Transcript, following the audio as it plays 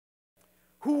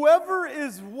Whoever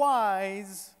is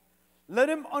wise, let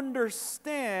him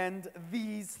understand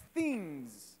these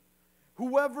things.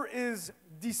 Whoever is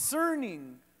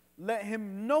discerning, let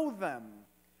him know them.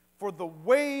 For the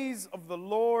ways of the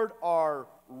Lord are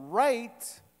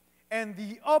right, and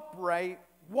the upright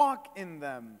walk in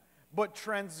them, but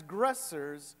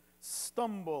transgressors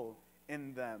stumble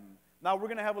in them. Now we're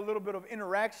going to have a little bit of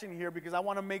interaction here because I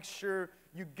want to make sure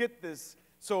you get this.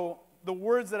 So the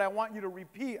words that I want you to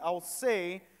repeat, I'll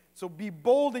say. So be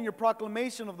bold in your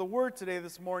proclamation of the word today,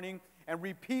 this morning, and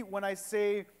repeat when I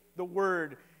say the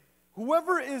word.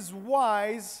 Whoever is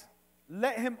wise,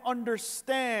 let him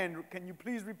understand. Can you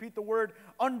please repeat the word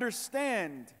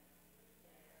understand?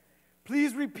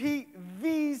 Please repeat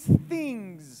these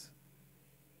things.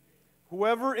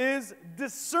 Whoever is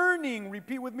discerning,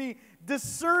 repeat with me,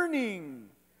 discerning.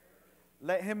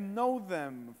 Let him know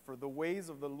them, for the ways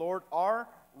of the Lord are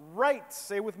right.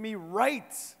 Say with me,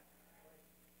 right.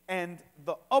 And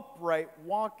the upright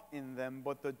walk in them,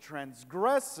 but the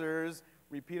transgressors,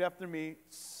 repeat after me,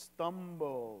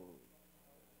 stumble.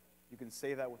 You can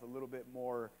say that with a little bit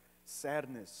more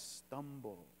sadness,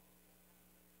 stumble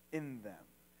in them.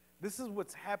 This is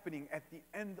what's happening at the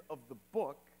end of the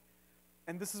book,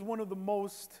 and this is one of the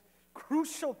most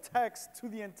crucial texts to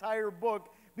the entire book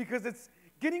because it's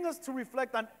getting us to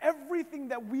reflect on everything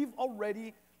that we've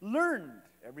already learned,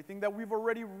 everything that we've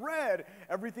already read,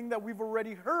 everything that we've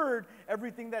already heard,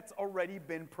 everything that's already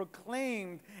been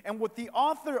proclaimed. And what the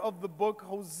author of the book,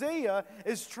 Hosea,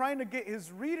 is trying to get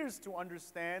his readers to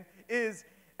understand is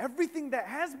everything that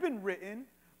has been written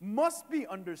must be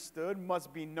understood,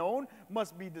 must be known,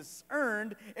 must be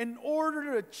discerned in order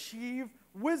to achieve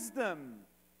wisdom.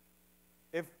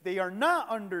 If they are not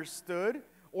understood,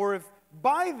 or if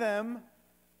by them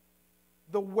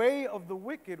the way of the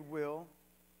wicked will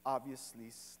obviously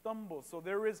stumble. So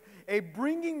there is a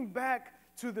bringing back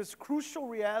to this crucial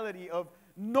reality of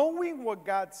knowing what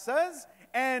God says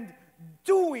and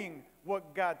doing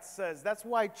what God says. That's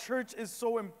why church is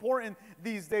so important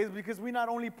these days, because we not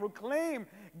only proclaim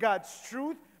God's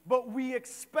truth, but we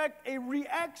expect a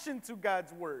reaction to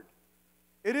God's word.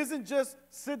 It isn't just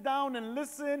sit down and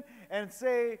listen and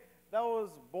say, that was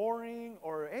boring,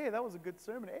 or hey, that was a good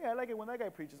sermon. Hey, I like it when that guy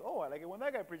preaches. Oh, I like it when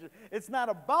that guy preaches. It's not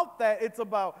about that. It's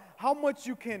about how much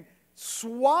you can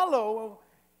swallow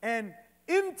and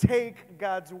intake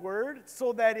God's word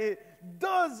so that it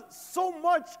does so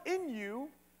much in you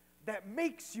that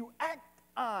makes you act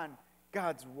on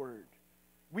God's word.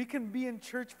 We can be in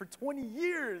church for 20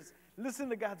 years, listen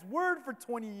to God's word for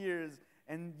 20 years,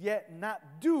 and yet not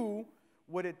do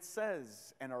what it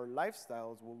says, and our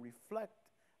lifestyles will reflect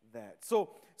that. So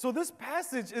this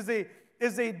passage is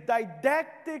a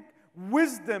didactic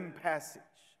wisdom passage.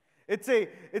 It's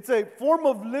a form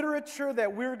of literature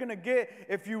that we're going to get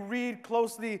if you read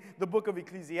closely the book of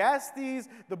Ecclesiastes,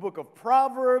 the book of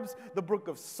Proverbs, the book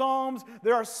of Psalms.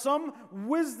 There are some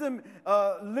wisdom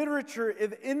literature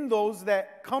in those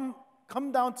that come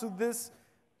down to this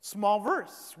small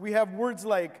verse. We have words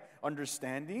like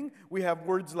understanding, we have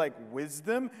words like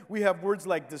wisdom, we have words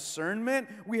like discernment,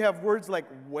 we have words like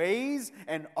ways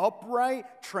and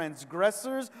upright,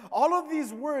 transgressors. All of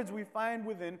these words we find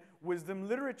within wisdom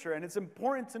literature, and it's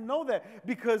important to know that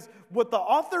because what the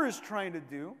author is trying to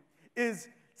do is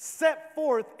set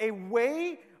forth a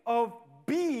way of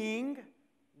being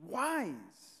wise.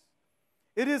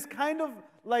 It is kind of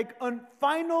like a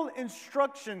final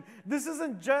instruction. This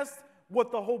isn't just what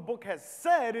the whole book has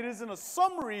said. It isn't a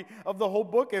summary of the whole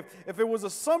book. If it was a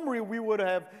summary, we would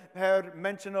have had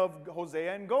mention of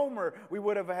Hosea and Gomer. We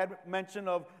would have had mention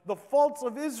of the faults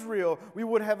of Israel. We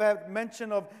would have had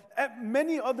mention of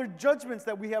many other judgments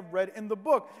that we have read in the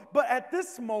book. But at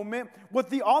this moment, what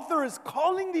the author is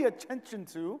calling the attention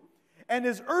to and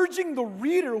is urging the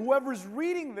reader, whoever's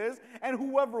reading this and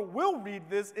whoever will read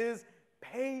this, is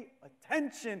pay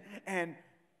attention and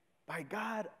by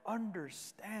God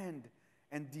understand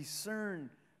and discern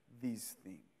these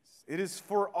things. It is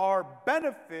for our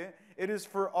benefit, it is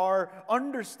for our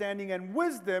understanding and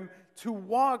wisdom to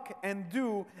walk and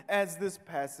do as this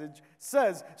passage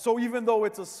says. So even though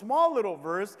it's a small little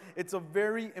verse, it's a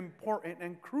very important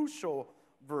and crucial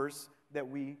verse that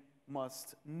we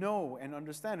must know and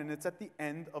understand. And it's at the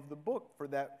end of the book for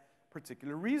that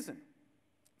particular reason.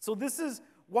 So this is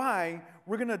why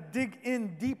we're going to dig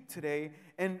in deep today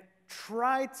and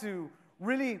try to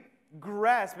really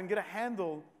grasp and get a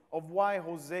handle of why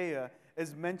Hosea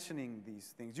is mentioning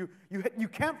these things. You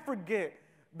can't forget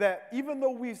that even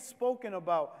though we've spoken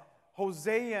about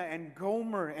Hosea and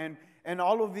Gomer and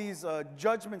all of these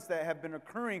judgments that have been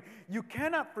occurring, you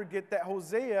cannot forget that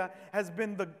Hosea has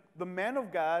been the man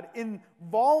of God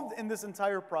involved in this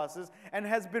entire process and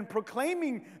has been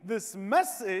proclaiming this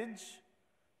message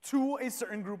to a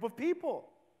certain group of people.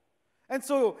 And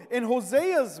so in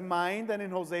Hosea's mind and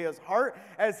in Hosea's heart,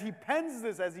 as he pens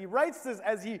this, as he writes this,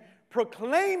 as he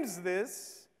proclaims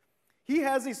this, he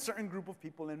has a certain group of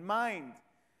people in mind.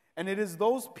 And it is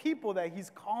those people that he's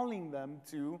calling them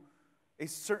to a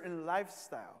certain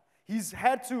lifestyle. He's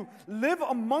had to live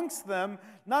amongst them,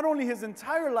 not only his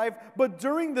entire life, but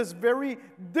during this very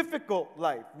difficult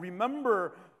life.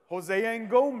 Remember Hosea and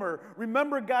Gomer.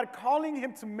 Remember God calling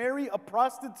him to marry a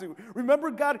prostitute. Remember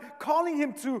God calling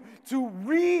him to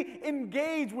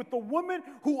re-engage with the woman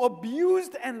who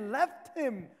abused and left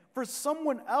him for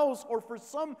someone else or for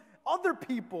some other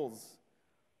people's.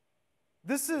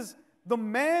 This is the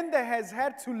man that has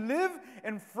had to live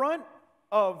in front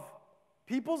of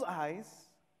people's eyes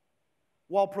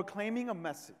while proclaiming a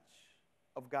message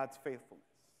of God's faithfulness.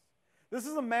 This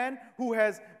is a man who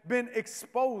has been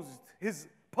exposed. His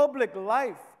public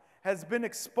life has been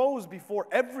exposed before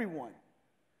everyone.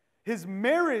 His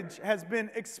marriage has been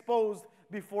exposed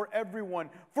before everyone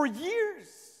for years.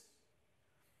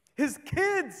 His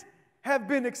kids have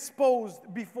been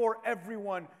exposed before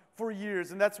everyone for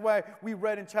years. And that's why we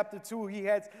read in chapter 2, he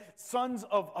had sons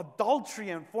of adultery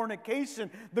and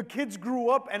fornication. The kids grew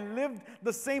up and lived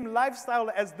the same lifestyle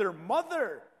as their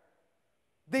mother.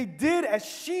 They did as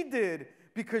she did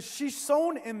because she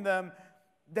sown in them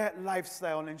that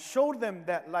lifestyle and showed them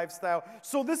that lifestyle.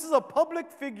 So this is a public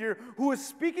figure who is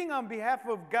speaking on behalf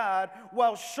of God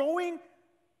while showing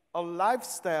a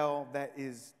lifestyle that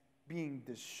is being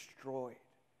destroyed.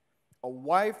 A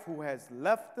wife who has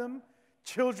left them,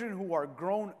 children who are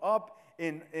grown up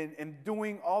in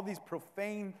doing all these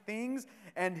profane things,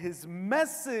 and his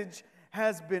message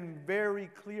has been very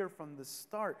clear from the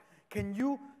start. Can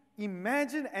you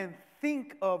imagine and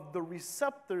think of the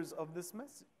receptors of this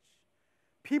message?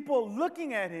 People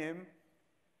looking at him,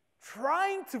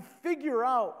 trying to figure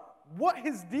out what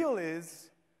his deal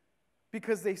is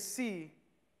because they see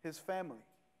his family.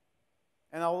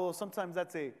 And although sometimes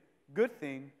that's a good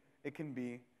thing, it can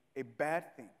be a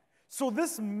bad thing. So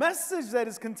this message that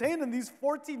is contained in these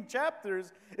 14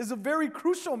 chapters is a very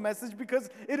crucial message because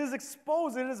it is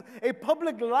exposed. It is a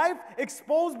public life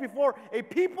exposed before a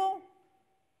people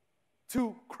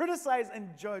to criticize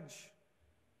and judge.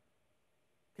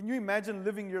 Can you imagine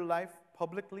living your life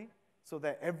publicly so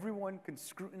that everyone can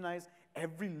scrutinize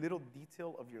every little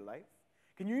detail of your life?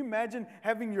 Can you imagine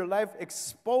having your life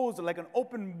exposed like an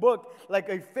open book, like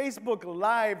a Facebook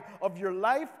Live of your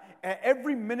life at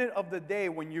every minute of the day,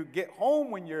 when you get home,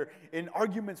 when you're in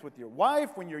arguments with your wife,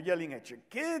 when you're yelling at your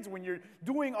kids, when you're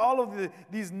doing all of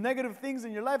these negative things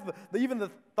in your life, even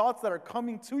the thoughts that are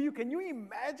coming to you? Can you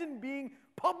imagine being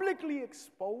publicly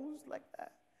exposed like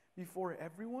that before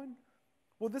everyone?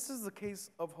 Well, this is the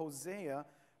case of Hosea,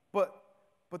 but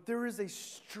there is a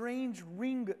strange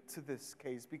ring to this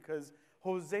case because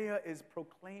Hosea is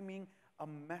proclaiming a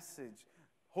message.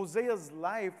 Hosea's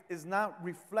life is not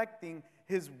reflecting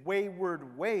his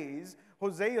wayward ways.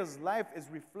 Hosea's life is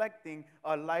reflecting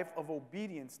a life of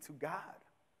obedience to God.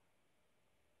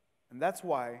 And that's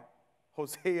why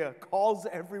Hosea calls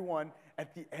everyone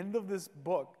at the end of this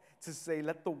book to say,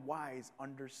 let the wise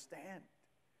understand.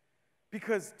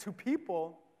 Because to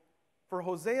people, for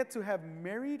Hosea to have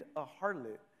married a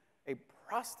harlot, a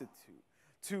prostitute,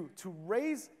 to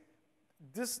raise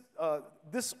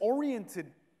disoriented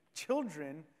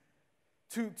children,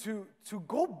 to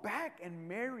go back and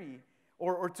marry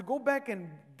or to go back and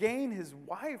gain his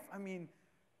wife, I mean,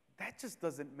 that just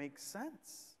doesn't make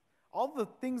sense. All the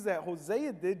things that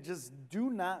Hosea did just do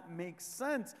not make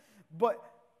sense. But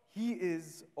he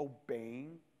is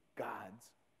obeying God's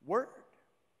word.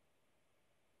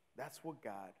 That's what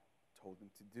God told him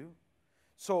to do.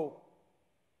 So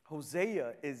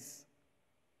Hosea is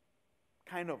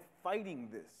kind of fighting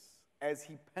this as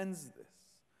he pens this.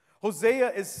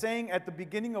 Hosea is saying at the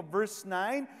beginning of verse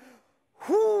 9,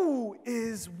 who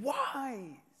is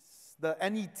wise? The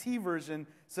NET version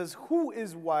says, who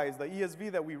is wise? The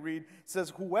ESV that we read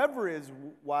says, whoever is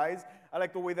wise. I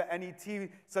like the way the NET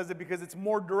says it because it's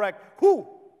more direct. Who?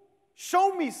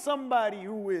 Show me somebody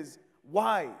who is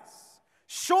wise.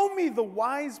 Show me the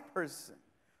wise person.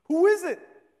 Who is it?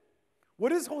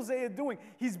 What is Hosea doing?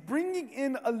 He's bringing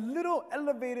in a little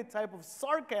elevated type of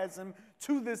sarcasm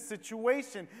to this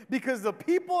situation because the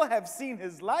people have seen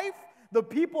his life. The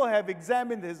people have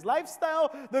examined his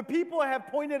lifestyle. The people have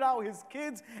pointed out his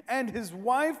kids and his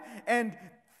wife and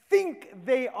think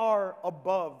they are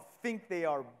above, think they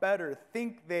are better,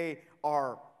 think they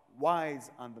are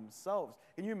wise on themselves.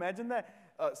 Can you imagine that?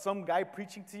 Some guy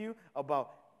preaching to you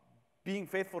about being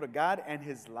faithful to God and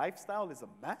his lifestyle is a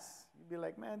mess. You'd be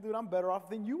like, man, dude, I'm better off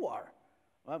than you are.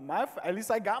 At least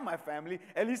I got my family.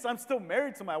 At least I'm still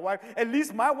married to my wife. At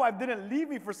least my wife didn't leave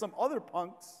me for some other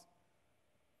punks.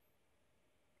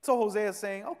 So Hosea is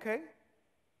saying, okay,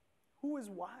 who is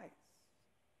wise?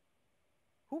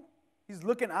 Who? He's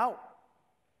looking out,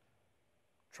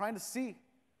 trying to see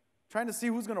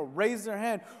who's going to raise their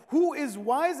hand. Who is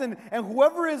wise? And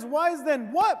whoever is wise,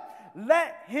 then what?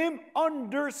 Let him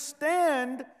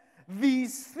understand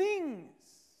these things.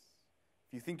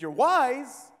 If you think you're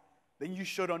wise, then you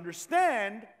should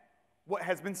understand what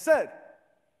has been said.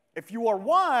 If you are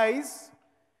wise,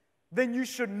 then you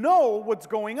should know what's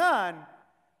going on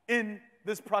in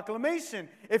this proclamation.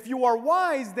 If you are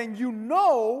wise, then you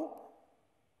know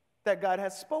that God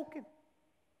has spoken.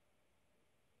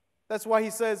 That's why he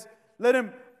says, let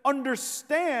him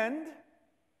understand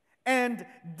and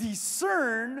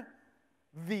discern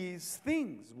these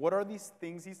things. What are these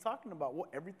things he's talking about? Well,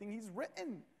 everything he's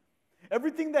written.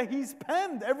 Everything that he's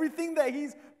penned, everything that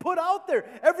he's put out there,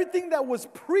 everything that was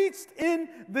preached in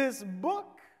this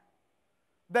book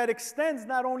that extends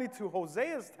not only to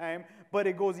Hosea's time, but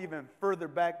it goes even further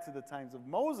back to the times of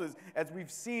Moses, as we've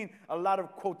seen a lot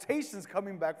of quotations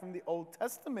coming back from the Old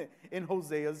Testament in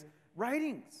Hosea's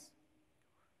writings.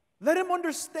 Let him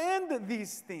understand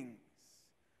these things.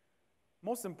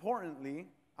 Most importantly,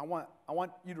 I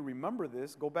want you to remember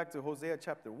this. Go back to Hosea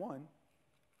chapter 1.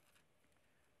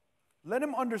 Let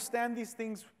him understand these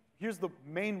things. Here's the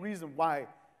main reason why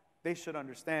they should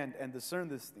understand and discern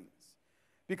these things.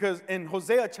 Because in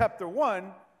Hosea chapter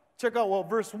 1, check out what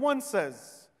verse 1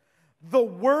 says. The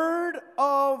word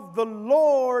of the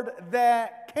Lord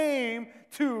that came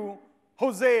to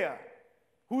Hosea.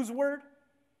 Whose word?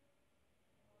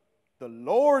 The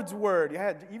Lord's word.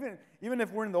 Yeah, even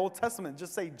if we're in the Old Testament,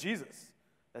 just say Jesus.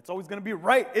 That's always going to be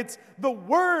right. It's the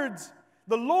words,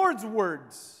 the Lord's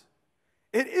words.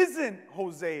 It isn't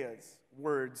Hosea's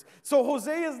words. So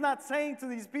Hosea is not saying to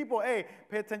these people, hey,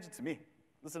 pay attention to me.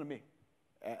 Listen to me.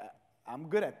 I'm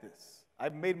good at this.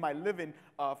 I've made my living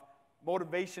off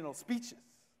motivational speeches.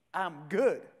 I'm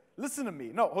good. Listen to me.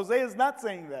 No, Hosea is not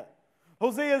saying that.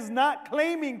 Hosea is not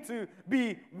claiming to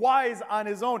be wise on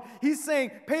his own. He's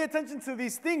saying, pay attention to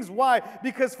these things. Why?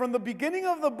 Because from the beginning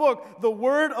of the book, the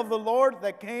word of the Lord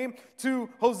that came to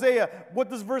Hosea. What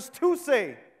does verse 2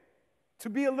 say?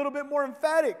 To be a little bit more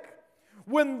emphatic.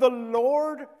 When the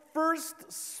Lord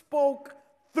first spoke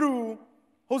through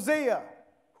Hosea.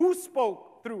 Who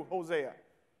spoke through Hosea?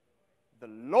 The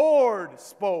Lord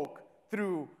spoke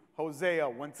through Hosea.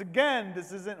 Once again,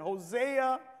 this isn't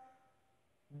Hosea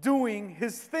doing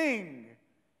his thing,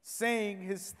 saying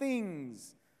his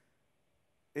things.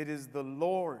 It is the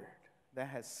Lord that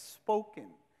has spoken.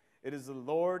 It is the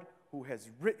Lord who has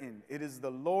written. It is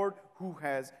the Lord who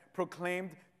has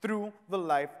proclaimed through the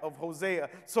life of Hosea.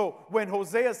 So when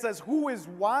Hosea says, who is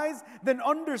wise, then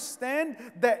understand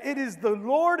that it is the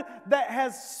Lord that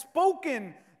has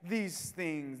spoken these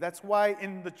things. That's why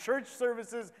in the church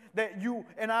services that you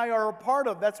and I are a part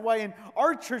of, that's why in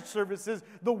our church services,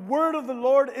 the word of the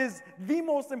Lord is the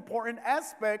most important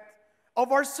aspect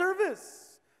of our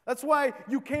service. That's why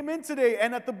you came in today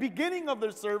and at the beginning of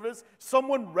the service,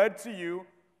 someone read to you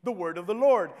the word of the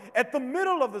Lord. At the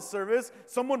middle of the service,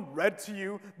 someone read to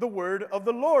you the word of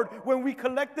the Lord. When we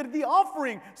collected the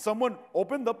offering, someone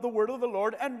opened up the word of the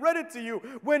Lord and read it to you.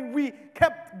 When we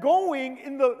kept going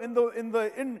in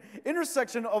the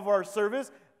intersection of our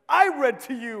service, I read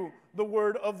to you the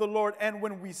word of the Lord. And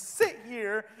when we sit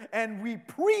here and we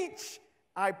preach,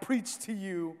 I preach to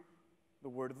you the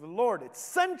word of the Lord. It's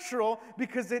central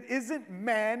because it isn't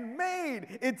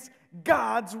man-made. It's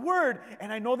God's word.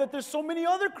 And I know that there's so many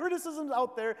other criticisms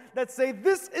out there that say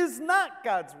this is not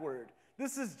God's word.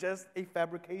 This is just a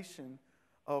fabrication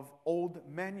of old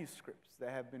manuscripts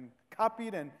that have been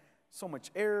copied and so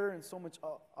much error and so much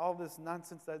all this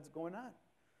nonsense that's going on.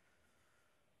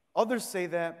 Others say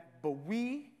that, but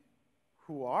we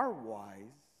who are wise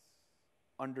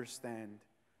understand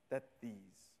that these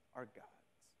are God's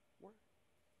words.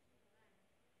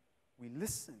 We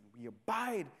listen, we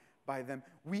abide by them,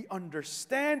 we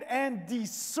understand and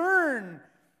discern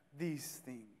these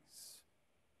things.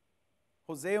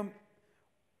 Hosea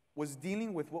was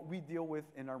dealing with what we deal with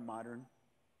in our modern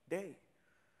day.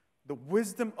 The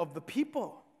wisdom of the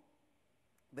people.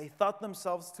 They thought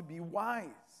themselves to be wise.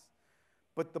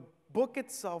 But the book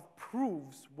itself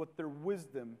proves what their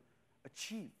wisdom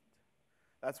achieved.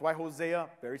 That's why Hosea,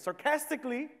 very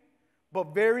sarcastically,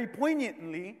 but very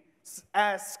poignantly,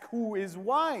 asks who is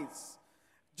wise.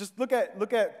 Just look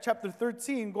at chapter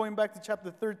 13, going back to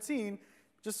chapter 13,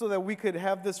 just so that we could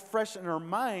have this fresh in our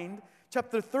mind.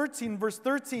 Chapter 13, verse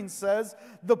 13 says,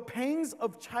 "The pangs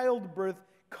of childbirth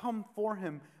come for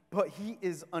him, but he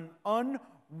is an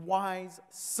unwise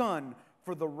son.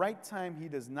 For the right time he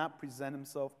does not present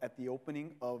himself at the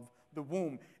opening of the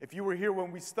womb." If you were here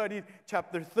when we studied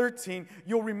chapter 13,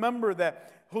 you'll remember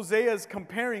that Hosea is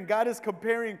comparing, God is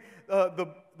comparing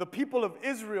the people of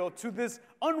Israel to this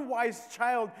unwise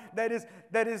child that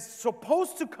is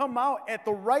supposed to come out at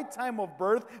the right time of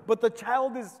birth, but the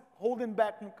child is holding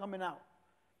back from coming out.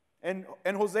 And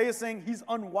Hosea is saying he's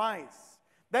unwise.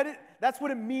 That's what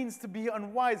it means to be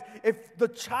unwise. If the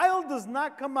child does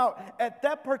not come out at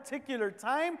that particular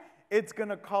time, it's going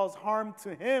to cause harm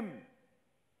to him.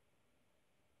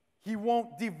 He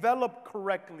won't develop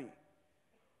correctly.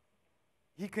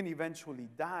 He can eventually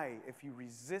die if he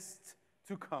resists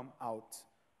to come out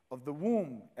of the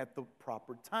womb at the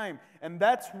proper time. And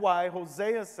that's why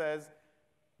Hosea says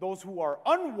those who are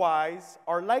unwise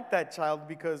are like that child,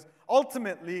 because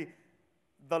ultimately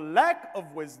the lack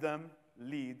of wisdom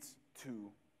leads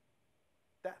to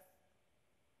death.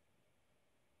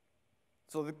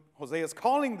 So Hosea is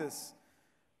calling this.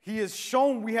 He is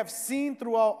shown, we have seen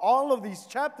throughout all of these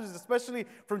chapters, especially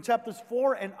from chapters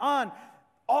 4 and on,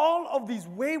 all of these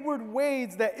wayward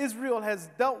ways that Israel has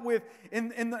dealt with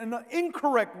in an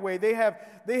incorrect way. They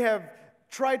have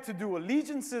tried to do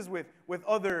allegiances with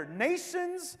other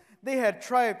nations. They had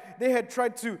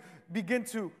tried to begin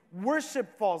to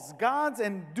worship false gods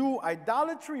and do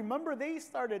idolatry. Remember, they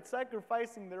started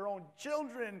sacrificing their own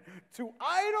children to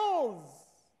idols.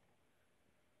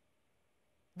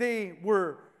 They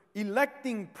were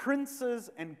electing princes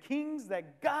and kings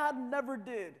that God never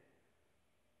did.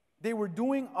 They were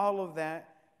doing all of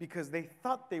that because they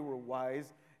thought they were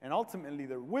wise, and ultimately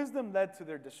their wisdom led to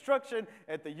their destruction.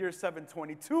 At the year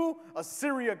 722,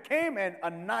 Assyria came and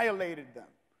annihilated them,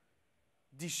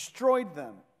 destroyed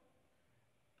them.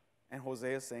 And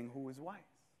Hosea is saying, who is wise?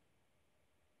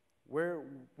 Where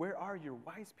are your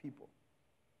wise people?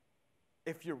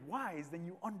 If you're wise, then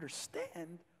you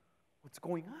understand what's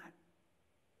going on.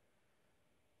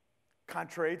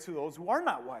 Contrary to those who are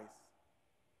not wise.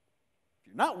 If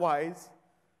you're not wise,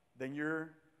 then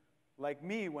you're like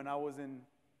me when I was in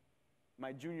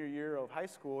my junior year of high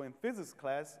school in physics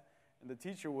class, and the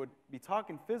teacher would be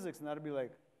talking physics, and I'd be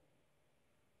like,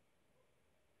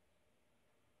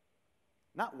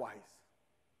 not wise,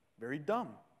 very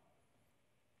dumb.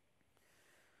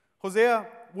 Hosea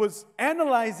was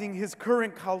analyzing his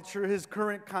current culture, his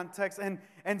current context,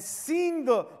 and seeing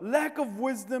the lack of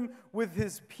wisdom with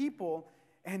his people,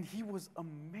 and he was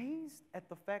amazed at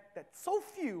the fact that so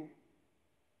few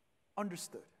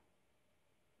understood.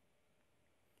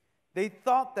 They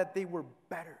thought that they were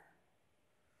better.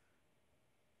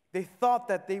 They thought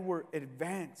that they were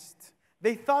advanced.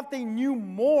 They thought they knew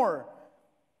more,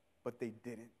 but they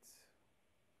didn't.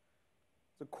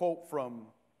 It's a quote from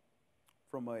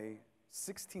a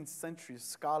 16th century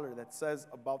scholar that says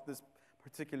about this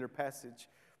particular passage,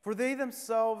 "For they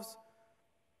themselves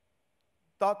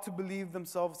thought to believe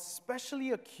themselves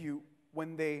specially acute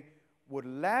when they would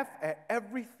laugh at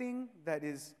everything that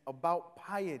is about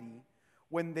piety,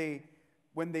 when they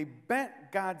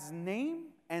bent God's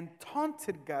name and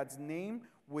taunted God's name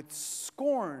with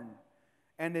scorn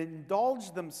and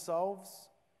indulged themselves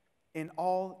in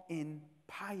all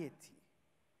impiety."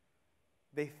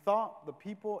 They thought, the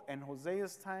people in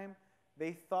Hosea's time,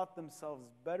 they thought themselves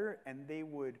better, and they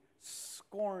would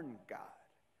scorn God.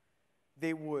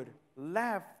 They would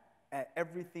laugh at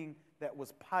everything that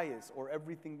was pious, or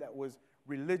everything that was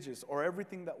religious, or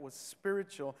everything that was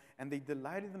spiritual, and they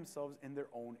delighted themselves in their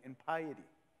own impiety.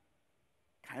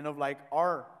 Kind of like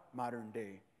our modern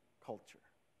day culture.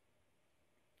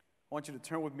 I want you to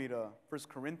turn with me to 1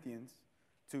 Corinthians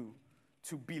to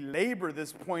belabor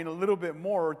this point a little bit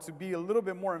more, or to be a little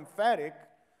bit more emphatic.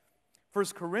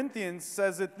 1 Corinthians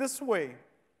says it this way,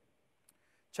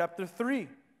 chapter 3.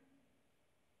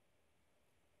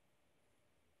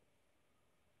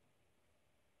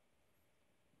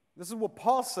 This is what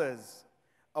Paul says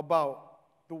about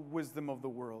the wisdom of the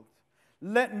world.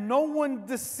 "Let no one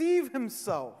deceive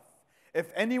himself.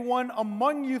 If anyone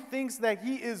among you thinks that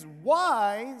he is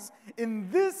wise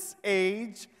in this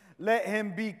age, let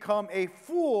him become a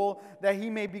fool that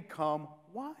he may become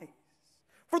wise.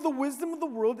 For the wisdom of the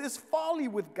world is folly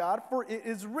with God, for it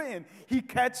is written, He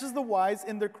catches the wise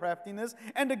in their craftiness.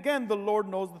 And again, the Lord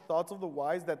knows the thoughts of the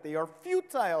wise, that they are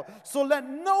futile. So let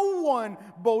no one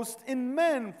boast in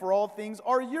men, for all things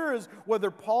are yours, whether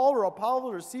Paul or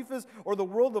Apollos or Cephas or the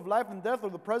world of life and death or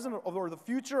the present or the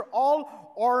future,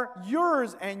 all are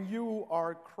yours, and you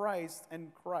are Christ, and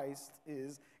Christ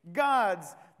is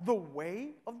God's. The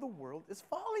way of the world is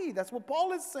folly. That's what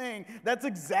Paul is saying. That's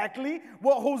exactly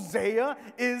what Hosea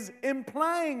is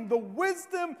implying. The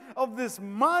wisdom of this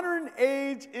modern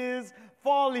age is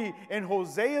folly. In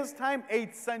Hosea's time,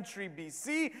 8th century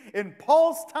BC. In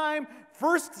Paul's time,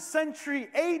 1st century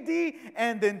AD.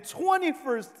 And in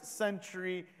 21st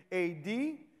century AD,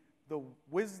 the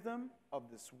wisdom of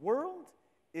this world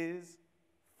is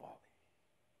folly.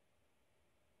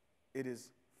 It is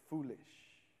foolish.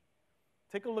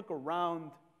 Take a look around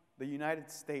the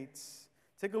United States.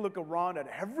 Take a look around at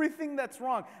everything that's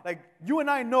wrong. Like, you and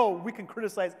I know we can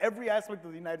criticize every aspect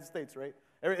of the United States, right?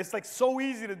 It's like so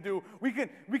easy to do. We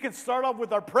can start off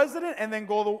with our president and then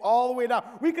go all the way down.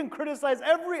 We can criticize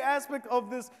every aspect of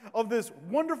this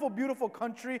wonderful, beautiful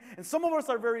country, and some of us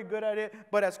are very good at it,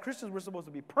 but as Christians, we're supposed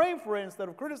to be praying for it instead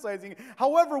of criticizing it.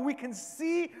 However, we can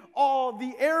see all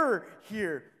the error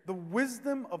here. The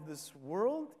wisdom of this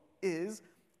world is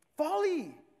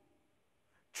folly.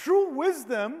 True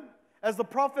wisdom, as the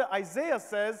prophet Isaiah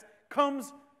says,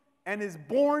 comes and is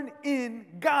born in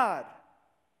God.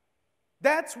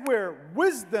 That's where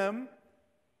wisdom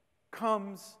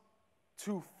comes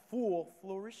to full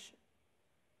flourishing.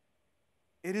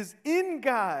 It is in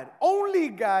God, only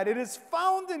God. It is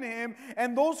found in Him,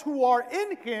 and those who are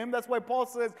in Him, that's why Paul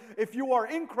says, if you are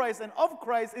in Christ and of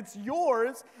Christ, it's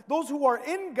yours. Those who are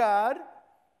in God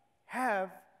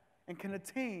have and can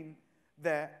attain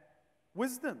that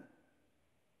wisdom.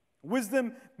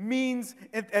 Wisdom means,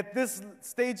 at this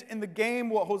stage in the game,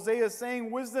 what Hosea is saying,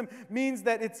 wisdom means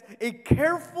that it's a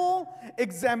careful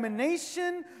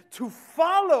examination to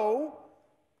follow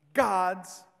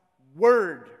God's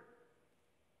word.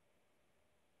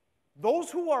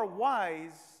 Those who are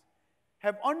wise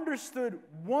have understood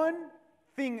one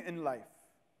thing in life.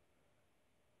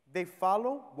 They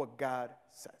follow what God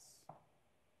says.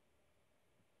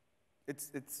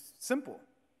 It's simple.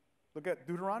 Look at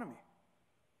Deuteronomy.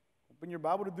 Open your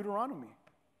Bible to Deuteronomy.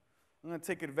 I'm going to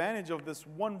take advantage of this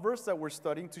one verse that we're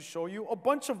studying to show you a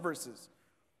bunch of verses.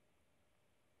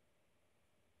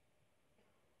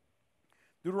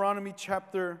 Deuteronomy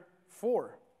chapter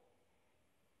 4.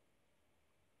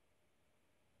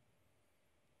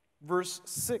 Verse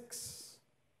 6.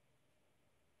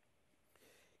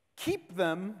 Keep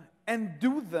them and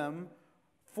do them,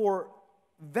 for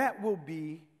that will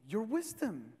be your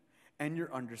wisdom and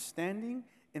your understanding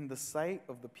in the sight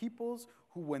of the peoples,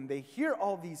 who when they hear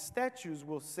all these statutes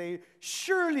will say,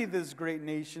 surely this great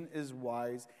nation is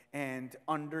wise and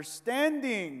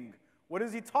understanding. What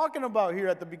is he talking about here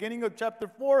at the beginning of chapter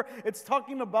 4? It's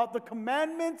talking about the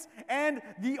commandments and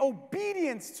the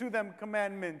obedience to them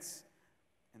commandments.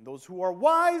 And those who are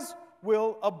wise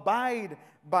will abide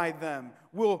by them,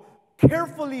 will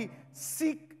carefully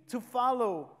seek to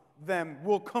follow them,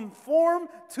 will conform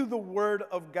to the Word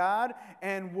of God,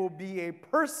 and will be a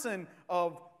person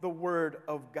of the Word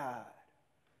of God.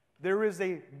 There is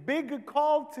a big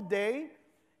call today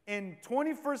in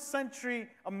 21st century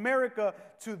America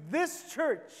to this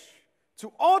church,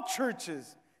 to all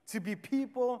churches, to be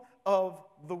people of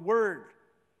the Word.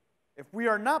 If we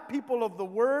are not people of the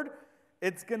Word,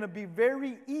 it's going to be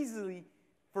very easy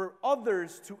for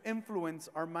others to influence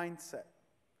our mindset,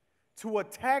 to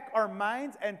attack our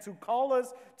minds, and to call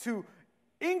us to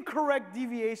incorrect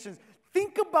deviations.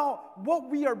 Think about what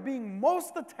we are being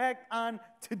most attacked on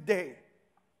today.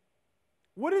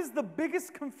 What is the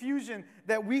biggest confusion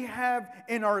that we have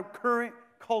in our current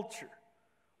culture?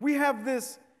 We have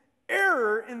this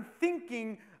error in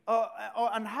thinking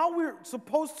on how we're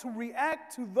supposed to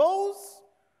react to those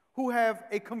who have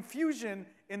a confusion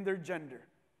in their gender.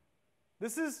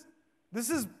 This is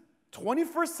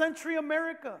 21st century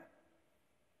America.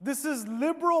 This is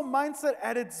liberal mindset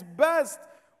at its best.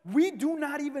 We do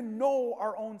not even know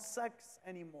our own sex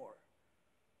anymore.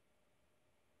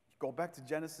 You go back to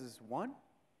Genesis 1,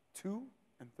 2,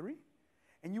 and 3,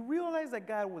 and you realize that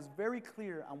God was very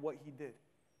clear on what He did,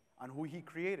 on who He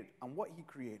created, on what He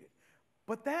created.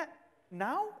 But that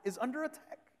now is under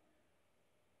attack.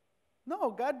 No,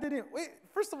 God didn't. Wait,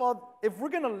 first of all, if we're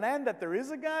going to land that there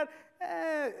is a God,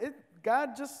 God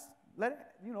just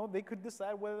let it, they could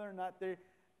decide whether or not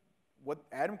what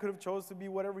Adam could have chosen to be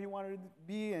whatever he wanted to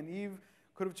be, and Eve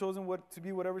could have chosen to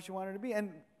be whatever she wanted to be,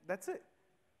 and that's it.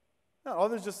 Now,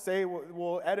 others just say,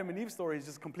 well, Adam and Eve story is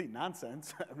just complete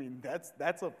nonsense. I mean,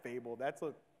 that's a fable. That's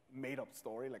a made-up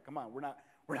story. Like, come on, we're not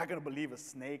going to believe a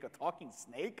snake, a talking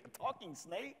snake.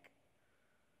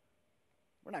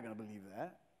 We're not going to believe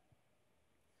that.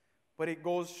 But it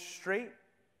goes straight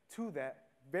to that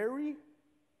very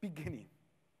beginning.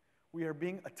 We are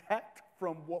being attacked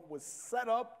from what was set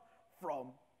up from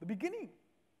the beginning.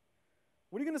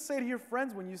 What are you going to say to your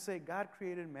friends when you say God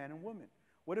created man and woman?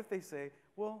 What if they say,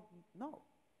 well, no,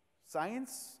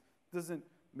 science doesn't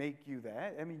make you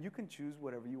that. I mean, you can choose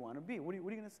whatever you want to be. What are you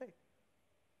going to say?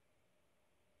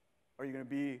 Are you going to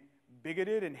be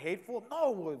bigoted and hateful?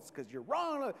 No, well, it's because you're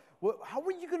wrong. Well, how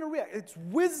are you going to react? It's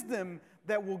wisdom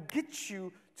that will get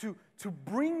you to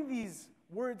bring these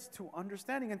words to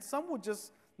understanding. And some will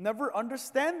just never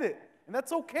understand it. And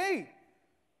that's okay.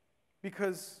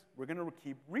 Because we're going to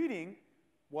keep reading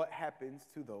what happens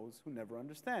to those who never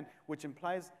understand, which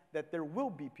implies that there will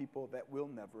be people that will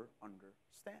never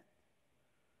understand.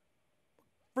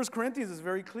 1 Corinthians is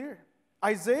very clear.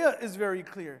 Isaiah is very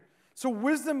clear. So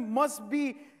wisdom must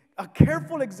be a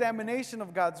careful examination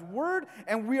of God's word,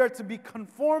 and we are to be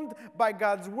conformed by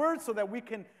God's word so that we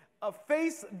can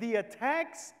face the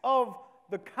attacks of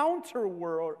the counter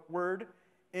word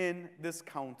in this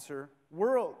counter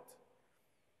world.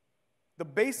 The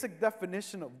basic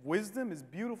definition of wisdom is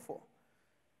beautiful.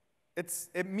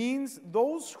 It means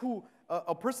those who,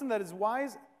 a person that is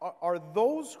wise are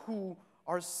those who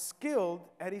are skilled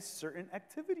at a certain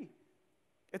activity.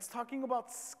 It's talking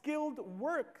about skilled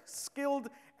work, skilled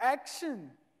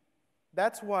action.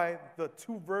 That's why the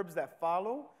two verbs that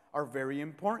follow are very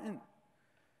important.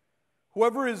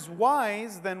 Whoever is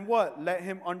wise, then what? Let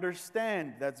him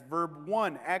understand. That's verb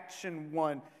 1, action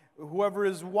 1. Whoever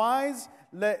is wise,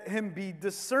 let him be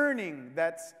discerning.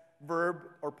 That's verb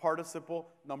or participle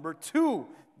number 2.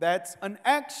 That's an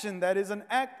action. That is an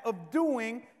act of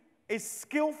doing a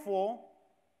skillful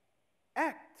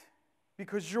act.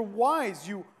 Because you're wise,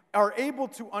 you are able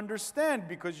to understand.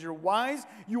 Because you're wise,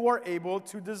 you are able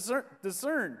to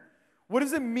discern. What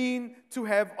does it mean to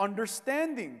have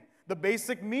understanding? The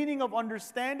basic meaning of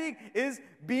understanding is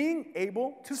being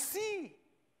able to see.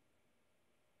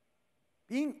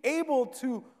 Being able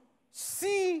to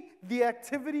see the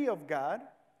activity of God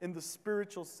in the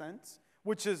spiritual sense,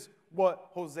 which is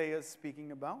what Hosea is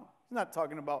speaking about. He's not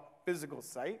talking about physical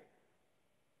sight.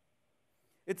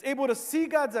 It's able to see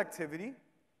God's activity,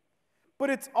 but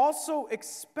it's also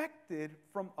expected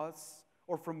from us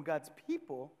or from God's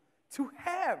people to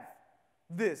have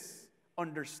this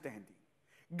understanding.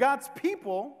 God's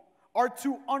people are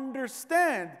to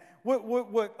understand.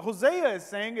 What Hosea is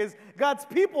saying is God's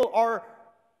people are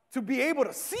to be able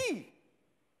to see.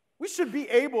 We should be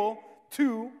able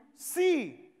to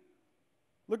see.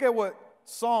 Look at what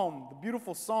the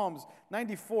beautiful Psalms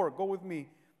 94. Go with me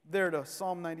there to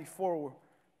Psalm 94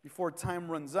 before time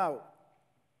runs out.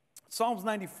 Psalms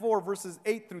 94 verses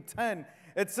 8 through 10.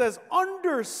 It says,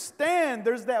 understand.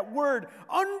 There's that word.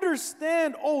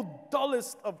 Understand, O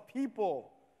dullest of people.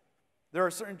 There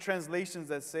are certain translations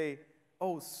that say,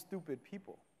 oh, stupid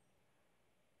people.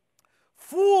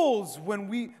 Fools, when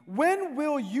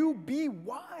will you be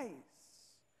wise?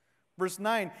 Verse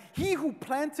 9, he who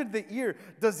planted the ear,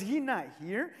 does he not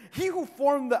hear? He who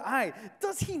formed the eye,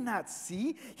 does he not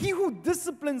see? He who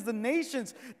disciplines the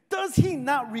nations, does he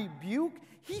not rebuke?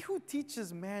 He who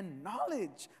teaches man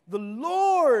knowledge, the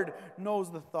Lord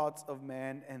knows the thoughts of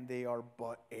man, and they are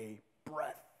but a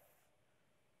breath.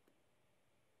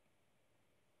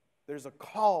 There's a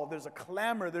call, there's a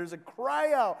clamor, there's a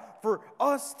cry out for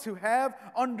us to have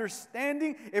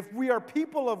understanding. If we are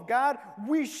people of God,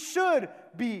 we should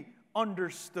be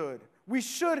understood. We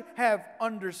should have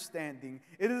understanding.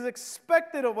 It is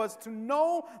expected of us to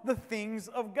know the things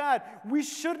of God. We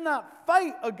should not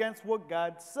fight against what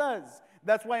God says.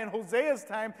 That's why in Hosea's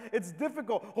time, it's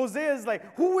difficult. Hosea is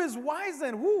like, who is wise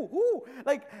and who?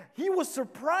 Like, he was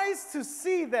surprised to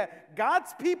see that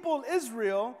God's people,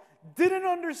 Israel, didn't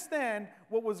understand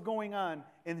what was going on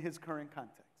in his current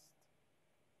context.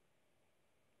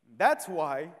 That's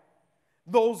why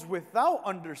those without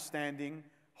understanding,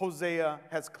 Hosea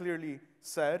has clearly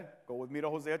said, go with me to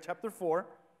Hosea chapter 4.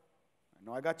 I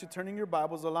know I got you turning your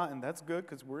Bibles a lot, and that's good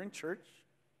because we're in church.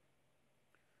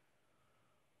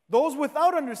 Those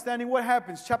without understanding, what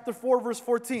happens? Chapter 4, verse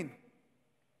 14.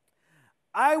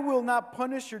 I will not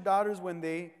punish your daughters when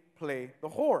they play the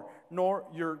whore, nor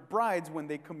your brides when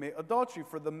they commit adultery.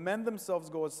 For the men themselves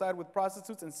go aside with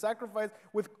prostitutes and sacrifice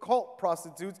with cult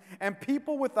prostitutes, and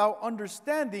people without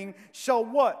understanding shall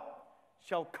what?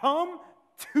 Shall come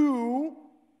to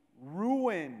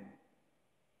ruin.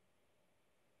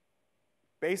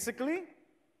 Basically,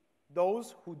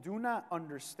 Those who do not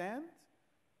understand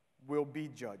will be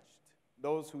judged.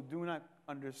 Those who do not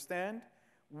understand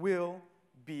will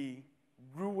be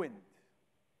ruined.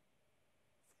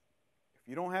 If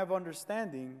you don't have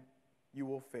understanding, you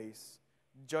will face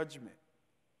judgment.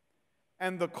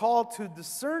 And the call to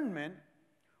discernment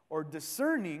or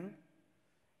discerning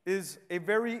is a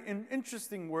very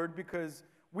interesting word because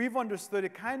we've understood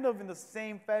it kind of in the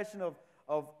same fashion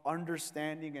of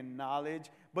understanding and knowledge.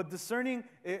 But discerning,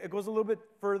 it goes a little bit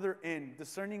further in.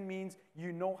 Discerning means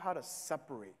you know how to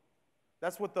separate.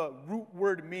 That's what the root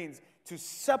word means, to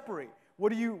separate.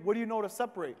 What do you know to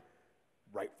separate?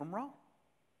 Right from wrong.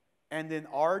 And in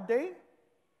our day,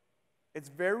 it's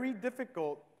very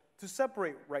difficult to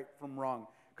separate right from wrong.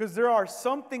 Because there are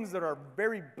some things that are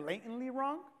very blatantly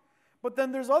wrong, but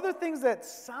then there's other things that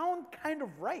sound kind of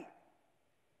right.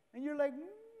 And you're like,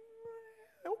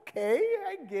 okay,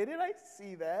 I get it, I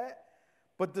see that.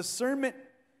 But discernment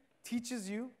teaches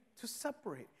you to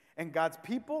separate. And God's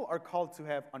people are called to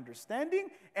have understanding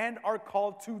and are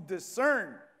called to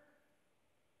discern.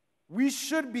 We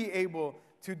should be able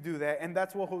to do that, and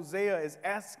that's what Hosea is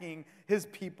asking his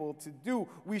people to do.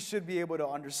 We should be able to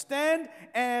understand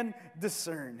and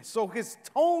discern. So his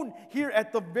tone here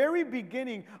at the very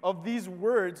beginning of these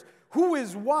words, who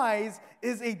is wise,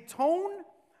 is a tone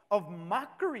of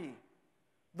mockery.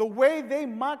 The way they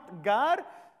mocked God,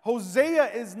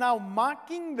 Hosea is now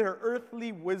mocking their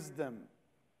earthly wisdom.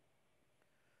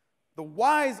 The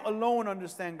wise alone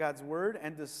understand God's word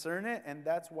and discern it, and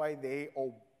that's why they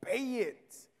obey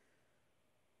it.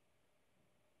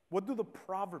 What do the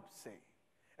Proverbs say?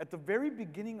 At the very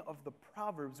beginning of the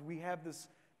Proverbs, we have this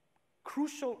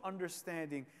crucial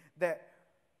understanding that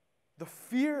the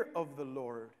fear of the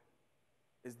Lord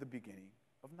is the beginning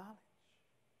of knowledge.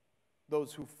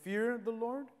 Those who fear the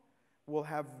Lord will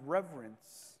have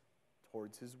reverence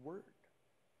towards his word.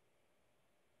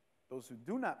 Those who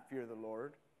do not fear the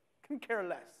Lord can care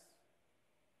less.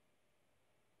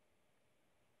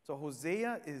 So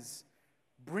Hosea is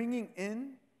bringing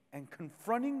in and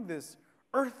confronting this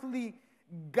earthly,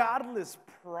 godless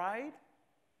pride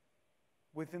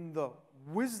within the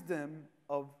wisdom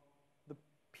of the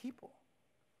people.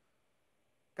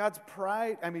 God's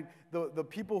pride, the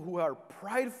people who are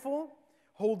prideful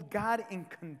hold God in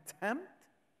contempt.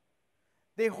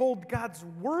 They hold God's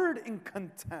word in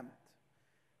contempt.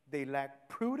 They lack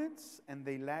prudence and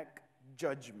they lack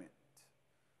judgment.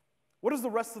 What does the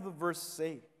rest of the verse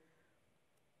say?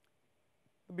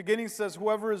 The beginning says,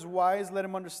 whoever is wise, let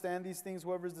him understand these things.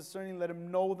 Whoever is discerning, let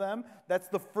him know them. That's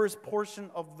the first portion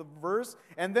of the verse.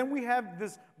 And then we have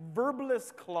this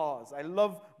verbless clause. I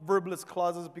love verbless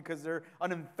clauses because they're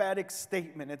an emphatic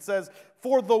statement. It says,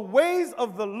 for the ways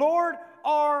of the Lord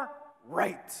are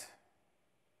right.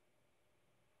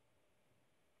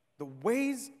 The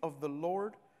ways of the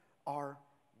Lord are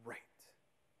right.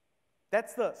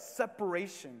 That's the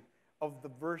separation of the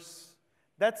verse.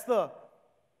 That's the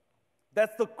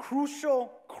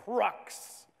crucial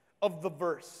crux of the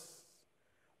verse.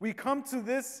 We come to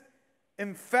this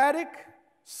emphatic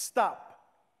stop.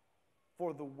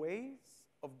 For the ways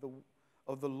of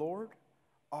the Lord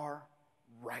are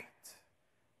right.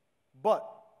 But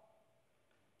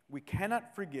we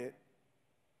cannot forget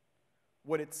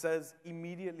what it says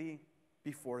immediately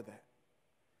before that.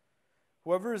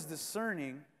 Whoever is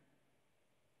discerning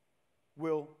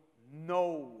will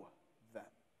know them.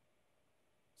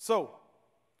 So,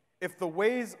 if the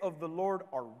ways of the Lord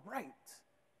are right,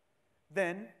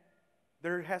 then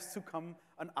there has to come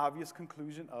an obvious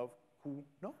conclusion of who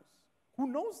knows? Who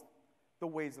knows the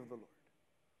ways of the Lord?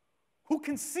 Who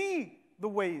can see the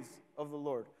ways of the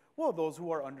Lord? Well, those who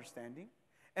are understanding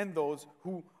and those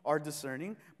who are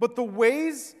discerning. But the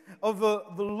ways of the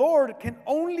Lord can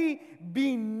only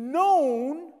be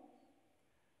known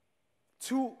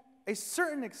to a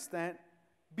certain extent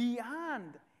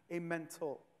beyond a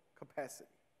mental capacity.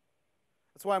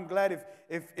 That's why I'm glad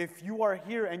if you are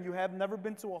here and you have never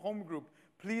been to a home group,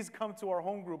 please come to our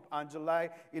home group on July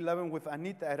 11 with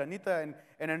Anita at Anita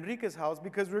and Enrique's house,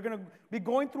 because we're going to be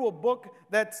going through a book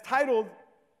that's titled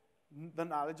The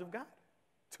Knowledge of God.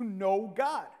 To know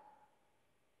God.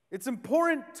 It's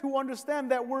important to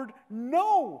understand that word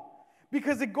know,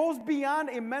 because it goes beyond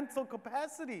a mental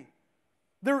capacity.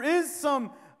 There is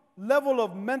some level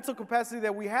of mental capacity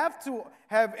that we have to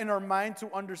have in our mind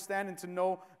to understand and to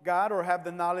know God or have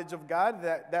the knowledge of God.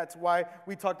 That's why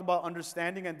we talked about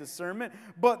understanding and discernment.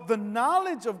 But the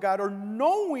knowledge of God or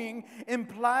knowing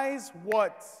implies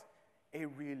what? A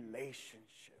relationship.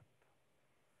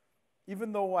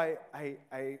 Even though I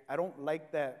don't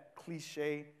like that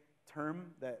cliche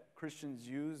term that Christians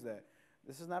use, that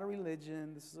this is not a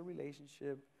religion, this is a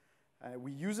relationship.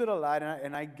 We use it a lot,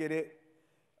 and I get it.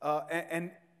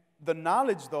 And the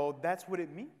knowledge, though, that's what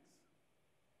it means.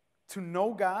 To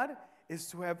know God is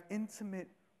to have intimate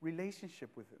relationship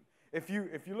with Him. If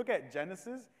you look at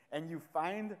Genesis and you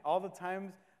find all the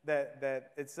times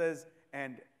that it says,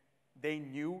 and they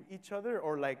knew each other,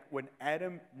 or like when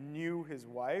Adam knew his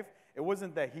wife, it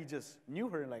wasn't that he just knew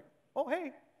her and like, oh,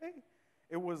 hey.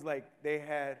 It was like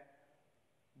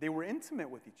they were intimate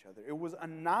with each other. It was a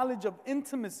knowledge of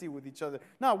intimacy with each other.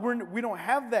 Now, we don't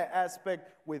have that aspect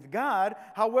with God.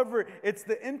 However, it's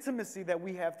the intimacy that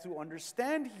we have to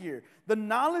understand here. The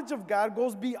knowledge of God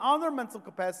goes beyond our mental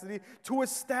capacity to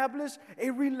establish a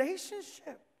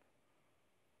relationship.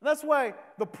 That's why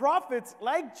the prophets,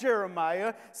 like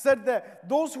Jeremiah, said that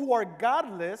those who are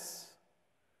godless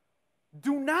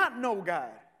do not know God.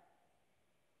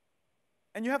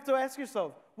 And you have to ask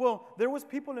yourself, well, there was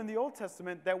people in the Old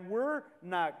Testament that were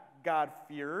not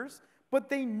God-fearers, but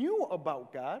they knew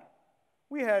about God.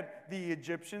 We had the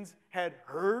Egyptians had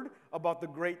heard about the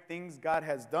great things God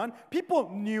has done. People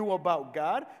knew about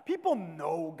God. People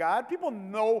know God. People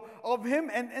know of Him.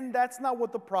 And that's not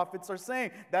what the prophets are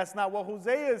saying. That's not what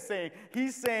Hosea is saying.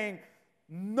 He's saying,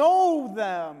 know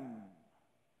them.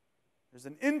 There's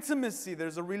an intimacy,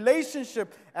 there's a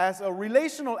relationship, as a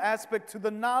relational aspect to the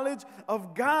knowledge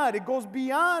of God. It goes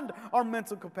beyond our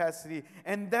mental capacity.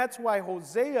 And that's why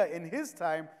Hosea in his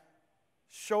time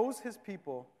shows his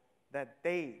people that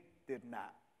they did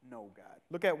not know God.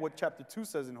 Look at what chapter 2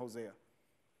 says in Hosea.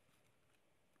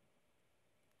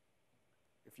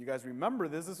 If you guys remember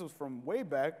this was from way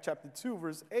back, chapter 2,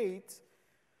 verse 8.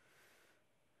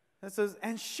 It says,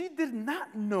 and she did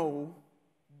not know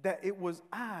that it was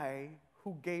I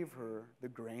who gave her the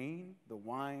grain, the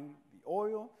wine, the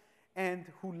oil, and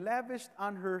who lavished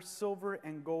on her silver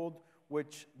and gold,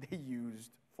 which they used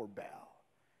for Baal.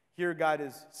 Here God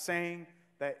is saying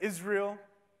that Israel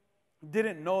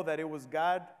didn't know that it was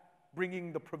God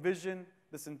bringing the provision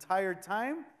this entire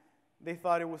time. They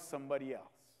thought it was somebody else.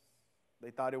 They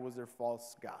thought it was their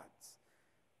false gods.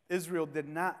 Israel did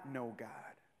not know God,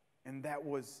 and that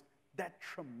was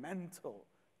detrimental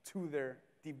to their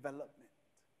development.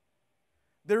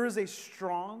 There is a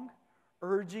strong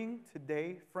urging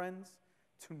today, friends,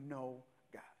 to know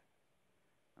God.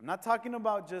 I'm not talking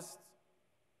about just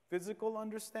physical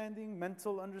understanding,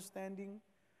 mental understanding,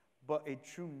 but a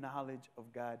true knowledge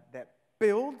of God that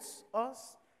builds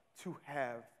us to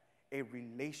have a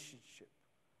relationship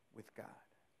with God.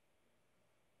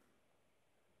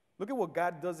 Look at what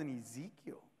God does in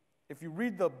Ezekiel. If you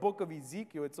read the book of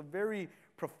Ezekiel, it's a very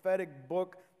prophetic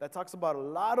book that talks about a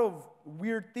lot of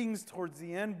weird things towards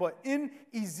the end. But in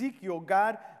Ezekiel,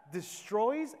 God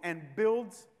destroys and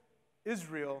builds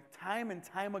Israel time and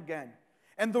time again.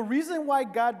 And the reason why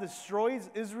God destroys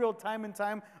Israel time and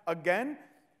time again,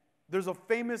 there's a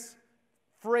famous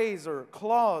phrase or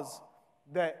clause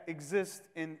that exists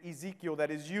in Ezekiel that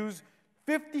is used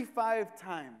 55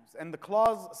 times. And the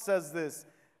clause says this,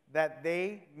 that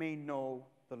they may know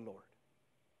the Lord.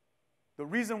 The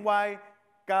reason why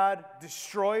God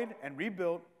destroyed and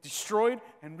rebuilt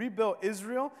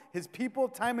Israel, His people,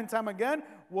 time and time again,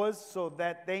 was so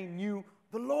that they knew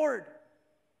the Lord.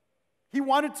 He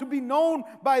wanted to be known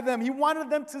by them. He wanted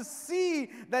them to see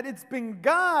that it's been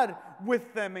God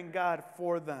with them and God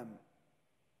for them.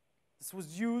 This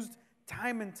was used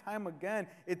time and time again.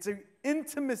 It's an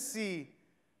intimacy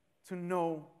to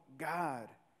know God.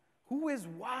 Who is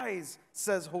wise,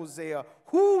 says Hosea.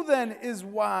 Who then is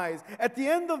wise? At the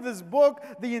end of this book,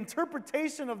 the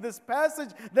interpretation of this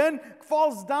passage then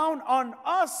falls down on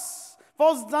us,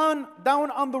 falls down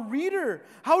on the reader.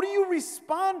 How do you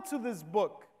respond to this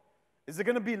book? Is it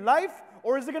going to be life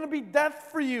or is it going to be death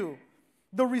for you?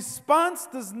 The response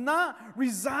does not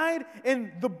reside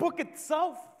in the book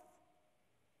itself.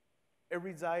 It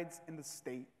resides in the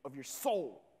state of your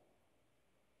soul.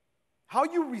 How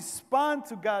you respond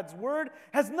to God's word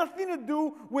has nothing to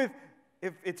do with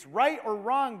if it's right or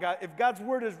wrong, if God's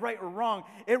word is right or wrong.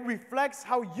 It reflects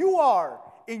how you are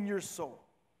in your soul.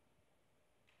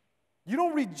 You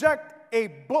don't reject a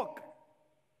book.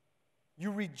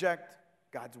 You reject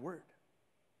God's word.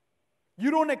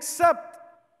 You don't accept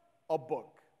a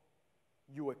book.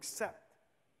 You accept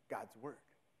God's word.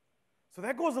 So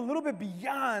that goes a little bit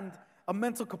beyond a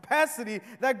mental capacity.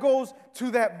 That goes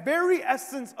to that very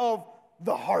essence of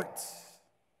the heart.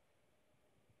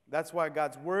 That's why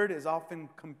God's word is often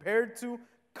compared to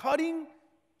cutting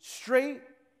straight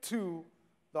to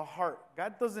the heart.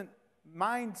 God doesn't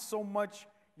mind so much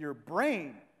your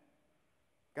brain.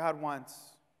 God wants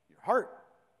your heart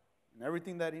and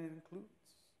everything that it includes.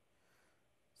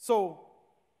 So,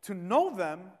 to know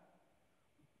them,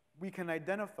 we can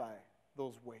identify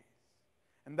those ways.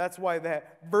 And that's why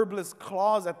that verbless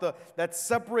clause that's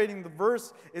separating the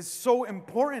verse is so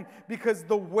important, because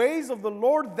the ways of the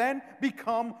Lord then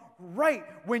become right.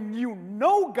 When you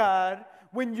know God,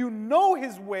 when you know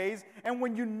His ways, and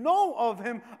when you know of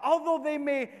Him, although they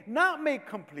may not make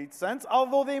complete sense,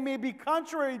 although they may be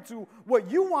contrary to what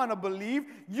you want to believe,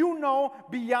 you know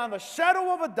beyond a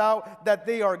shadow of a doubt that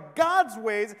they are God's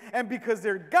ways, and because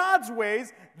they're God's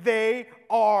ways, they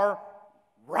are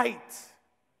right.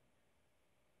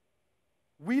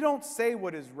 We don't say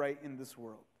what is right in this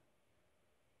world.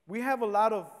 We have a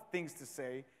lot of things to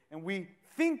say, and we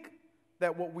think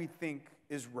that what we think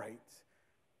is right.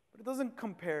 But it doesn't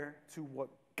compare to what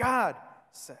God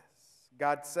says.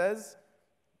 God says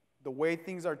the way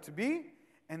things are to be,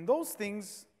 and those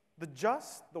things, the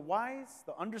just, the wise,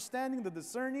 the understanding, the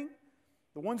discerning,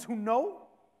 the ones who know,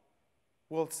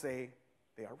 will say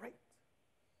they are right.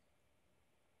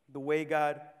 The way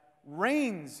God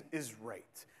reigns is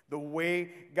right. The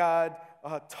way God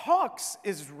talks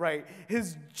is right.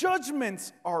 His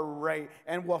judgments are right.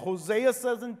 And what Hosea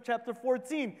says in chapter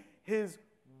 14, His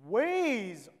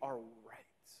ways are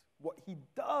right. What He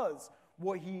does,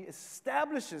 what He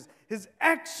establishes, His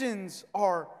actions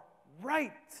are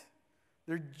right.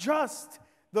 They're just.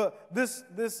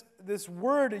 This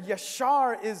word,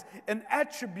 yashar, is an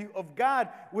attribute of God,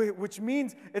 which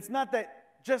means it's not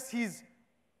that just He's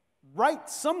right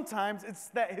sometimes, it's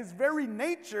that His very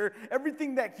nature,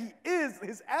 everything that He is,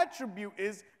 His attribute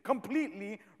is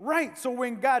completely right. So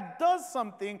when God does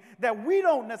something that we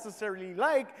don't necessarily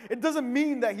like, it doesn't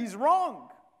mean that He's wrong,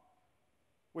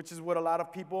 which is what a lot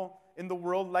of people in the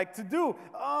world like to do.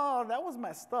 Oh, that was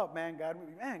messed up, man. God,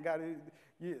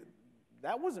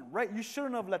 that wasn't right. You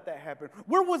shouldn't have let that happen.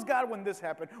 Where was God when this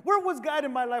happened? Where was God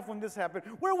in my life when this happened?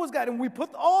 Where was God? And we put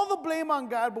all the blame on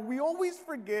God, but we always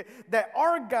forget that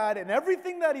our God and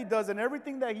everything that He does and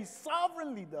everything that He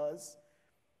sovereignly does,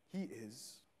 He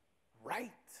is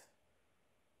right.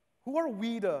 Who are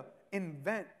we to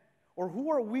invent, or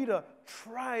who are we to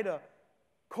try to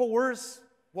coerce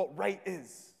what right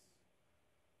is?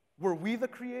 Were we the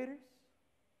creators?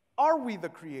 Are we the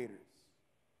creators?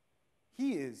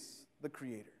 He is the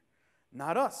Creator,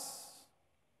 not us.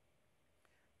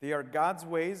 They are God's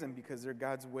ways, and because they're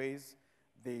God's ways,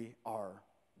 they are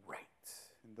right.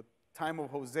 In the time of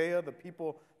Hosea, the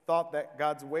people thought that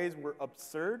God's ways were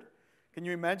absurd. Can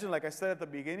you imagine, like I said at the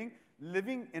beginning,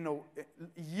 living in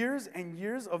years and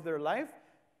years of their life,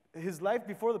 his life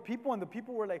before the people, and the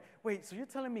people were like, wait, so you're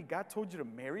telling me God told you to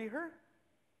marry her?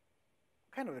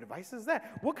 What kind of advice is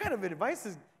that? What kind of advice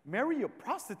is marry a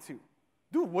prostitute?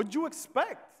 Dude, what'd you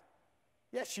expect?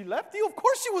 Yeah, she left you? Of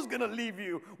course she was going to leave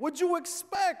you. What'd you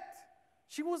expect?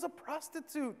 She was a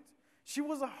prostitute. She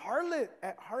was a harlot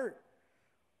at heart.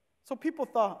 So people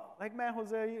thought, like, man,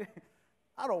 Hosea,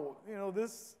 I don't,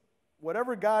 this,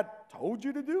 whatever God told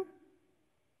you to do,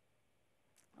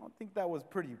 I don't think that was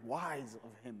pretty wise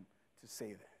of him to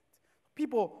say that.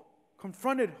 People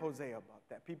confronted Hosea about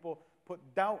that. People put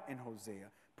doubt in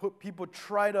Hosea. People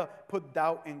try to put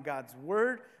doubt in God's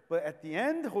word, but at the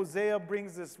end, Hosea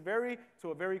brings this to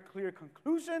a very clear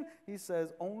conclusion. He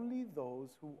says, only those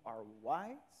who are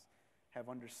wise, have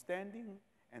understanding,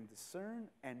 and discern,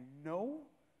 and know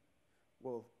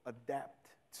will adapt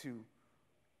to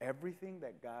everything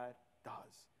that God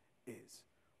does is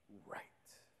right.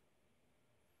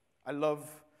 I love,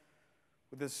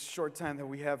 with this short time that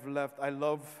we have left, I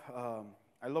love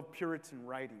Puritan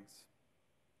writings,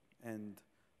 and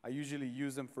I usually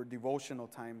use them for devotional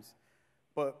times.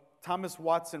 But Thomas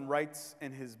Watson writes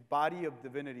in his Body of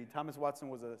Divinity. Thomas Watson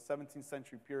was a 17th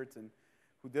century Puritan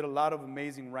who did a lot of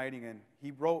amazing writing, and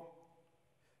he wrote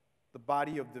the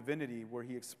Body of Divinity, where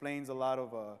he explains a lot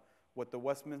of what the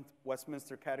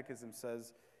Westminster Catechism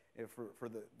says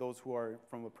for those who are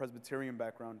from a Presbyterian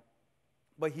background.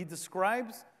 But he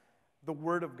describes the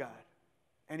Word of God,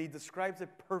 and he describes it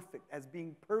perfect, as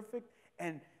being perfect,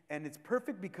 and it's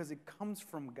perfect because it comes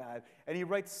from God. And he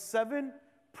writes 7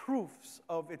 proofs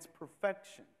of its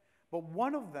perfection. But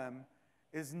one of them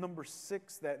is number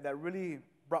 6 that really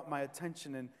brought my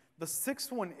attention. And the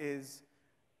 6th one is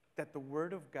that the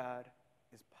Word of God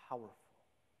is powerful.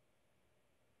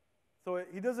 So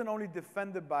he doesn't only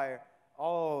defend it by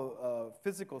all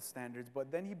physical standards,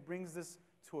 but then he brings this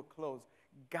to a close.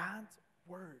 God's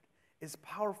Word is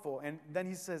powerful. And then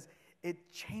he says,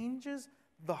 it changes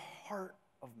the heart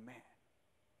of man.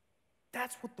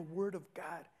 That's what the Word of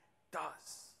God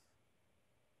does.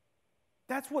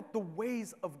 That's what the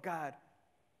ways of God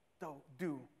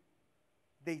do.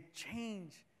 They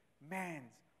change man's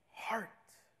heart.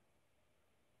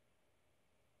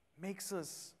 Makes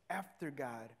us after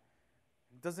God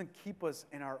It doesn't keep us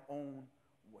in our own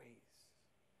ways.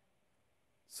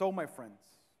 So, my friends,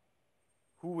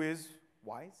 who is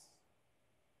wise?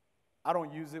 I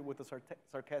don't use it with a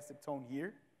sarcastic tone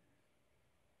here,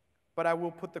 but I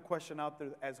will put the question out there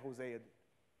as Hosea did.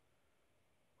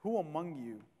 Who among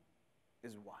you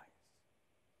is wise?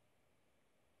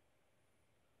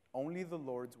 Only the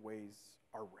Lord's ways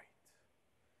are right.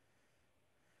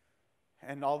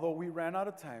 And although we ran out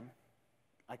of time,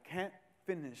 I can't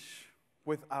finish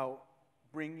without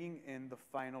bringing in the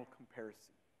final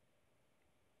comparison.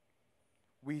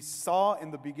 We saw in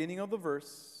the beginning of the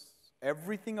verse,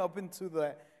 everything up into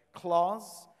the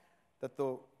clause that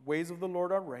the ways of the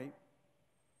Lord are right.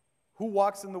 Who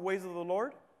walks in the ways of the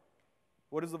Lord?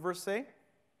 What does the verse say?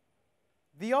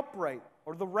 The upright,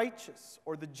 or the righteous,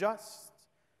 or the just.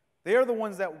 They are the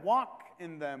ones that walk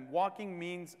in them. Walking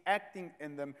means acting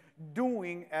in them,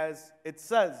 doing as it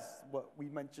says, what we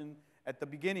mentioned at the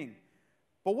beginning.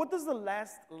 But what does the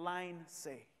last line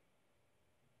say?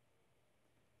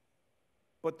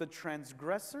 But the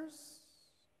transgressors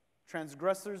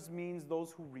means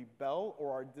those who rebel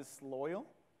or are disloyal,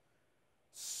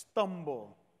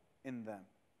 stumble in them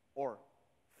or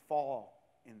fall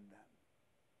in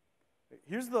them.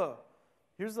 Here's the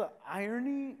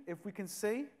irony, if we can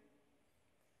say.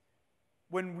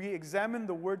 When we examine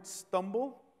the word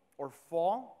stumble or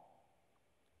fall,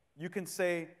 you can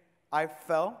say, I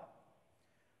fell.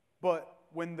 But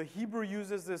when the Hebrew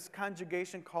uses this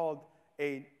conjugation called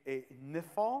a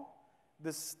nifal,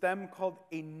 this stem called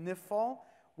a nifal,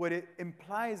 what it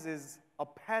implies is a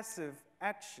passive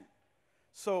action.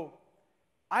 So,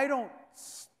 I don't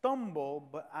stumble,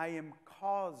 but I am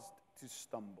caused to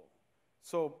stumble.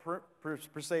 So, per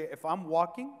se, if I'm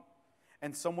walking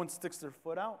and someone sticks their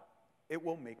foot out, it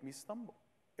will make me stumble.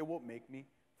 It will make me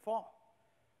fall.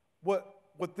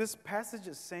 What this passage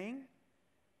is saying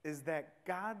is that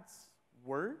God's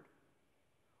word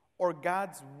or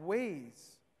God's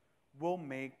ways will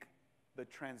make the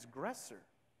transgressor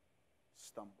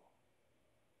stumble.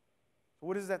 So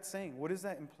what is that saying? What is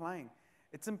that implying?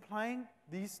 It's implying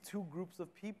these two groups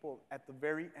of people at the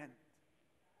very end.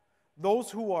 Those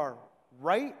who are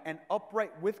right and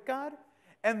upright with God,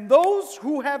 and those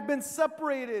who have been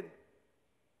separated.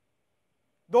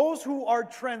 Those who are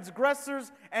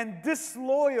transgressors and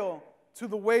disloyal to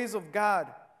the ways of God.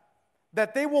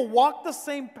 That they will walk the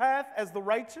same path as the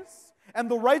righteous,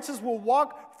 and the righteous will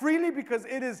walk freely because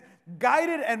it is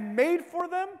guided and made for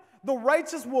them. The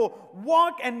righteous will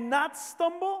walk and not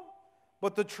stumble,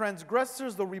 but the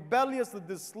transgressors, the rebellious, the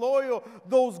disloyal,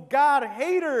 those God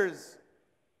haters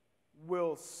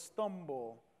will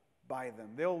stumble by them.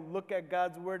 They'll look at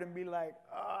God's word and be like,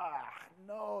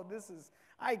 no,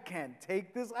 I can't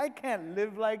take this. I can't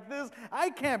live like this. I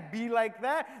can't be like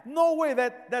that. No way,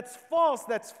 that's false.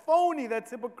 That's phony. That's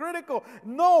hypocritical.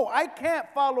 No, I can't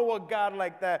follow a God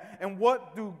like that. And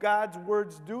what do God's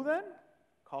words do then?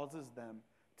 Causes them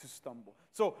to stumble.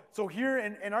 So here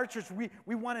in our church, we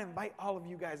want to invite all of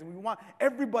you guys, and we want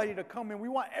everybody to come in. We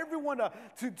want everyone to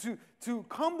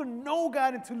come to know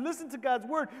God and to listen to God's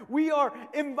word. We are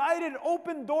invited,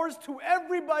 open doors to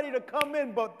everybody to come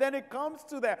in, but then it comes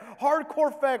to that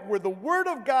hardcore fact where the word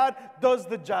of God does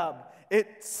the job.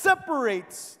 It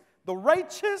separates the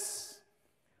righteous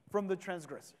from the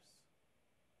transgressors.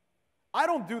 I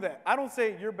don't do that. I don't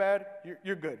say, you're bad,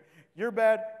 you're good. You're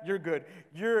bad, you're good.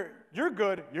 You're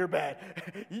good, you're bad.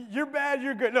 You're bad,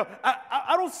 you're good. No,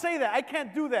 I don't say that. I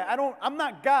can't do that. I'm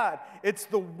not God. It's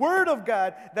the word of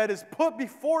God that is put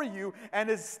before you and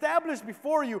established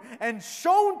before you and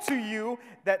shown to you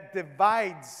that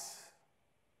divides.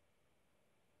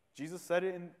 Jesus said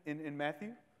it in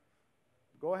Matthew.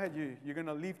 Go ahead, you're going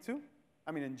to leave too?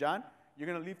 In John, you're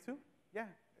going to leave too? Yeah.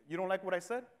 You don't like what I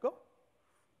said? Go.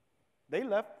 They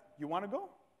left. You want to go?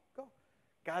 Go.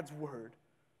 God's word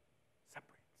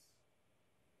separates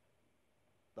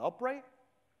the upright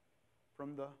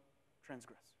from the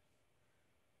transgressor.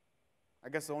 I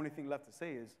guess the only thing left to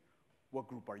say is, what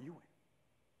group are you in?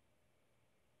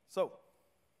 So,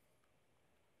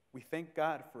 we thank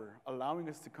God for allowing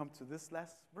us to come to this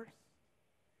last verse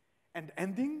and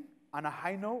ending on a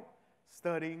high note,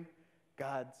 studying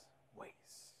God's ways.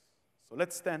 So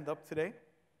let's stand up today.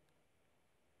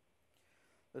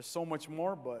 There's so much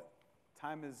more, but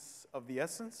time is of the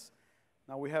essence.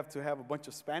 Now we have to have a bunch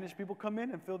of Spanish people come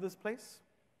in and fill this place.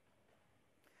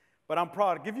 But I'm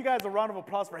proud. Give you guys a round of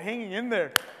applause for hanging in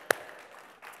there.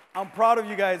 I'm proud of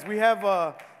you guys. We're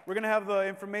going to have the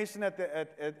information at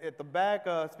the back.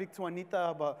 Speak to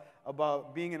Anita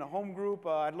about being in a home group.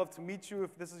 I'd love to meet you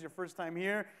if this is your first time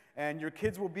here. And your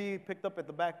kids will be picked up at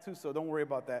the back too, so don't worry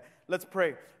about that. Let's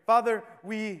pray. Father,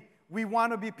 we We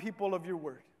want to be people of your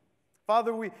word.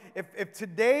 Father, if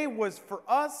today was for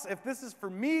us, if this is for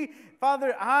me,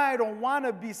 Father, I don't want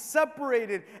to be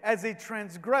separated as a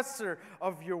transgressor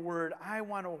of your word. I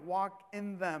want to walk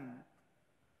in them.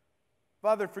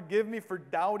 Father, forgive me for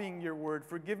doubting your word.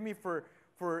 Forgive me for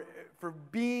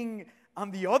being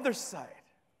on the other side.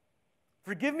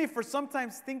 Forgive me for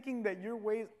sometimes thinking that your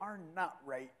ways are not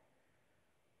right.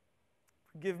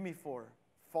 Forgive me for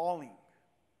falling.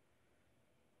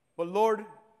 But Lord,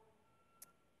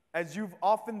 as you've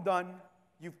often done,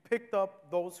 you've picked up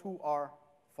those who are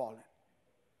fallen.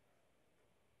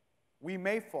 We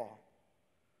may fall,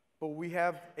 but we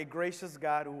have a gracious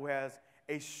God who has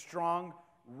a strong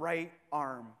right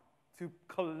arm to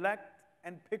collect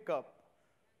and pick up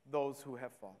those who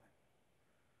have fallen.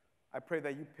 I pray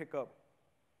that you pick up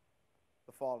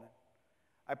the fallen.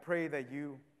 I pray that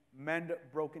you mend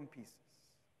broken pieces.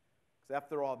 Because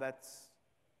after all, that's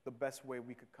the best way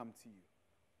we could come to you,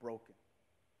 broken.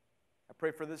 I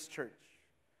pray for this church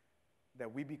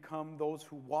that we become those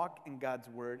who walk in God's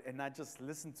word and not just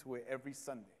listen to it every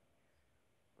Sunday,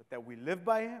 but that we live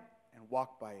by it and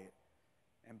walk by it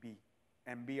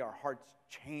and be our hearts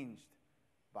changed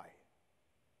by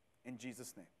it. In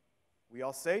Jesus' name. We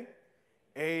all say,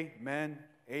 amen,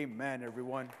 amen,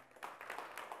 everyone.